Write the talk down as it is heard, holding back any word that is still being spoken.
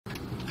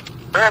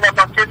Era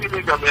Makeni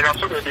nigga, man. I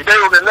saw that they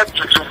were left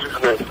to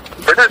business.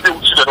 But then they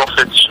would see the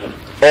offense.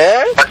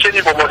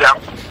 Makeni Bomodia.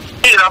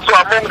 He also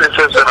among the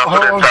first and after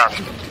the time.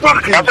 I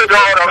said,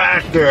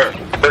 back there.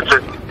 That's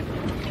it.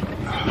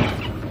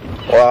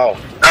 Wow.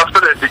 After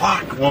that,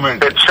 woman.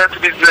 The church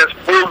business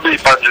will be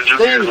for juju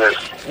business.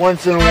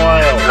 Once in a while.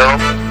 You know?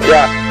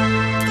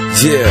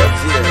 Yeah.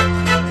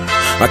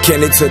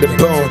 Makeni to the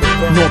bone.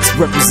 Not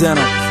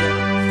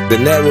representative. The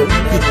nero.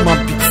 Eat my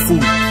big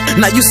food.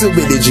 Now you still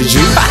with the juju.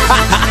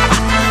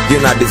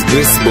 You're not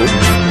disgraceful.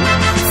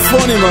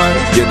 Funny, man.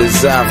 You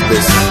deserve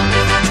this.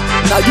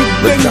 Now you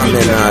bang me.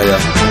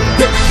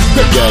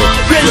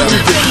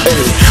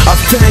 I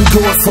thank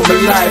God for my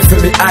life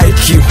and my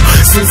IQ.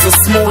 Since I'm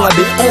small, I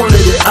did only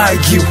they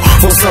argue.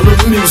 For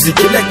Salone music,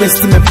 you like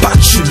next to me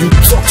batch you. You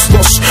talk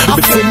slush.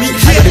 Before me,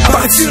 I got the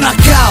batch you na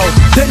cow.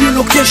 Then you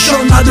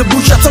location at the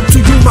bush, I talk to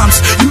humans.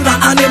 You na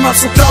animal,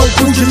 so cow,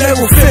 push you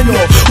never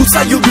failure. Who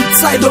say you be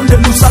tied on the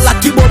loose, I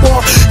like you, bobo.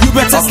 You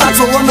better start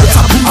to run the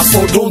taboo. I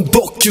saw don't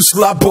duck, you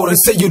slapboard and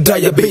say you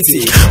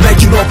diabetic.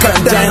 Make you not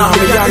can die now,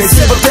 me young and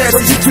sympathetic.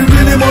 But if you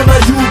really wanna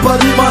you,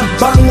 body man,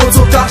 bang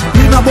what's okay.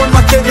 Mina bon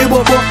Makeni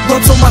bobo,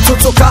 got some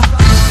matotoka.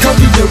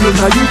 Come in the room,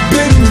 now you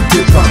bang me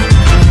deeper.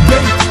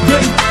 Bang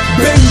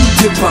me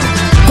deeper.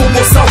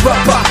 Como sa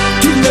rapper,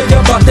 kill nigga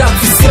bada.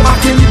 Fi say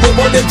Makeni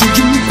bobo, the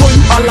juju me boy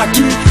you are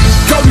lucky.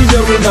 Come in the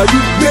room, now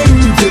you bang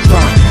me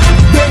deeper.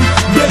 Bang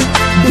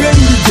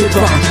me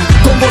deeper.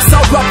 Como sa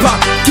rapper,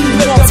 kill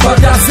nigga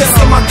bada. Say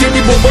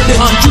Makeni bobo, the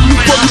juju me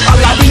boy you are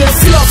lucky.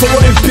 Still also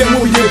want to pay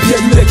more, you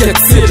make it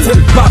safe.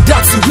 But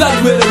that's the blood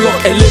where the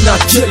rock Elena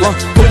jail.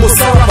 Como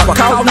sa rapper,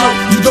 cow now.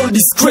 Don't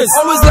disgrace.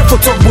 Always left for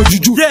talk about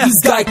juju. This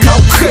guy cow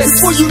craze.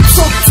 Before you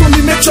talk to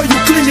me, make sure you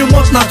clean your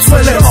mouth, not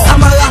toilet.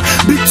 Amala,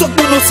 big talk,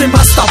 but no say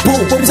master bo.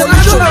 So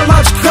I don't have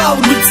much crowd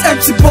with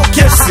empty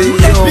pockets. See,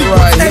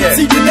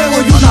 empty, the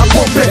nero you not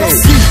puppet.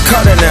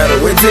 Cut the nero,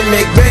 we did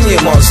make Ben you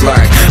much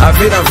like. I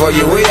feel them for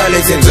you, we are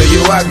listening to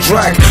you act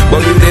drag.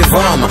 But you the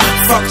vom,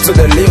 fuck to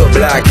the Leo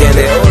Black and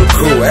the old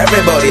crew.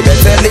 Everybody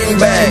better lean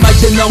back. Like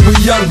the now we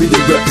young, we they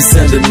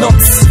represent the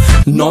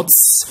nuts.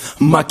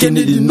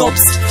 Makeni the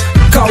nuts.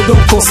 Cow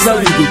don't cost now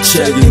you go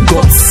checking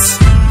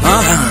guts.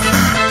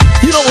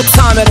 You know what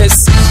time it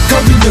is.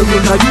 Come in the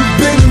room now you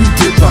bang me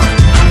deeper.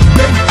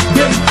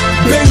 Bang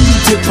me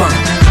deeper.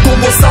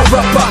 Como sa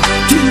rapper,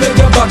 kill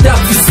nigga bada.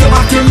 Fi say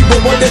Makeni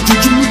bobo, the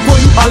juju me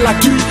boy you are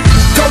lucky.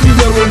 Come in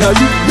the room now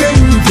you bang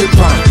me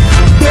deeper.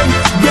 Bang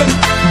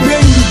me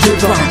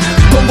deeper.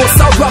 Como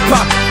sa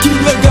rapper, kill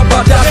nigga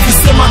bada. Fi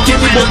say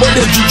Makeni bobo,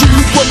 the juju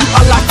me boy you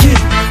are lucky.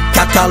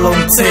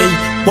 Catalan tea,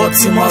 but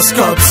you must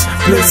cut.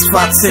 Place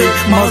fatty,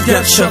 must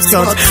get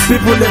shortcut.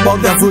 People they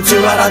bug their foot, you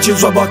rather choose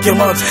for buck your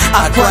mouth.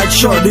 I quite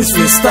sure this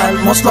freestyle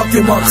must lock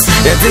your mouth.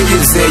 The thing you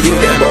say you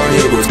them born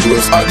you was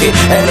close. Okay,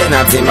 and then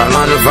I think my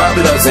man of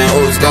fabulous and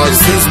who's gone.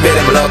 Since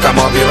better block, I'm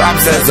up your rap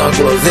says on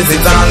close. This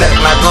is all let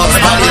my guns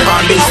body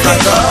on this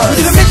like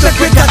us. You make like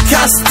we got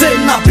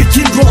casting, I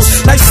begin gross.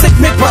 Like sick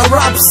make my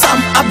rap, Sam,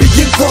 I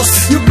begin cross.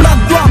 You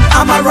black drum,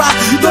 I'm a rap,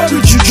 you don't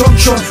reach your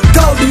junction.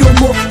 Call the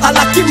homo, I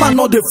like him and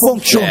not the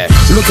function. Yeah.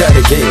 Look at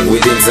the king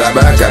within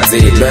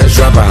Tabakati, best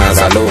rapper and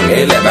Salone,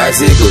 ele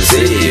bicycle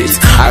seats.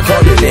 I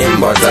call your name,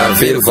 but I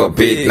feel for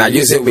Pete. Now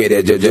you say with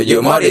the jojo,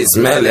 your body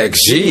smell like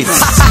shit.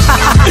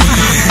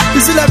 You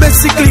see that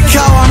basically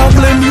cow, I don't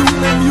blame you.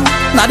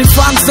 Now the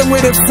fans them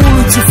way they fool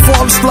into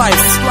false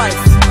life.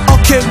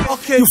 Okay,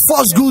 you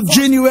false good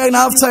genuine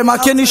after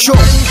Makeni show.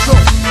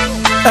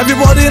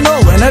 Everybody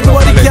know and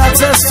everybody can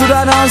attest to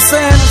that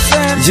nonsense.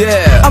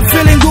 Yeah, I'm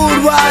feeling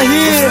good right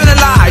here. Feeling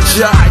like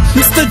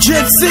Mr.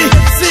 Gypsy.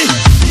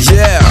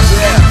 Yeah.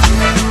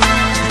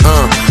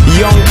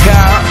 Young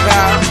cow.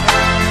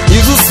 You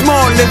too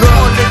small, nigga.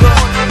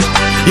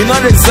 You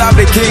not deserve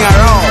the king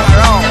at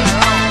all.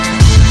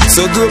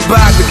 So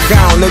goodbye to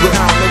count, nigga.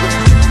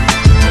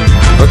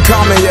 But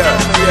come here.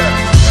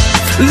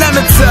 Let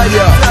me tell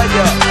ya.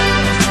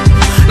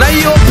 Now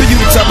you open you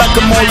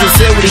tobacco Moses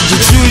say with the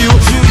juju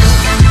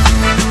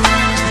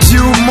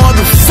you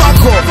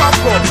motherfucker.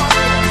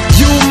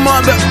 You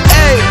mother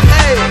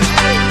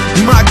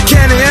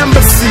Makeni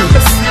embassy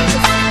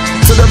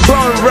to the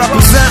bone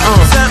represent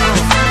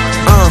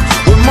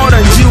with more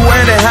than you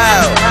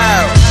anyhow.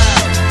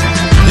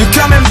 You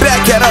coming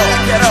back at all.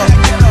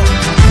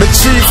 The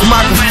chief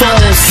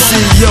microphone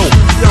CEO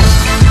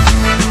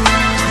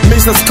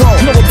Mr. Skull.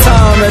 You know what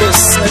time it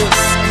is.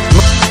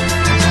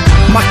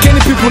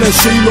 Makeni people they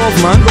show you love,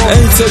 man.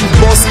 Anytime you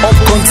boss up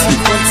country.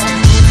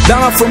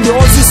 Down from the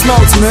horse's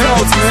mouth, man.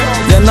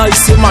 Then now you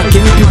see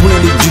Makeni people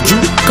in the juju.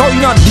 Call you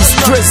not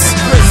distress.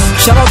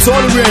 Shout out to all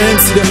the real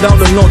hands, see them down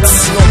the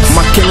nuts.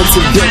 Makeni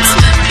to death.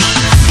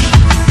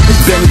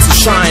 Them to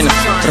shine.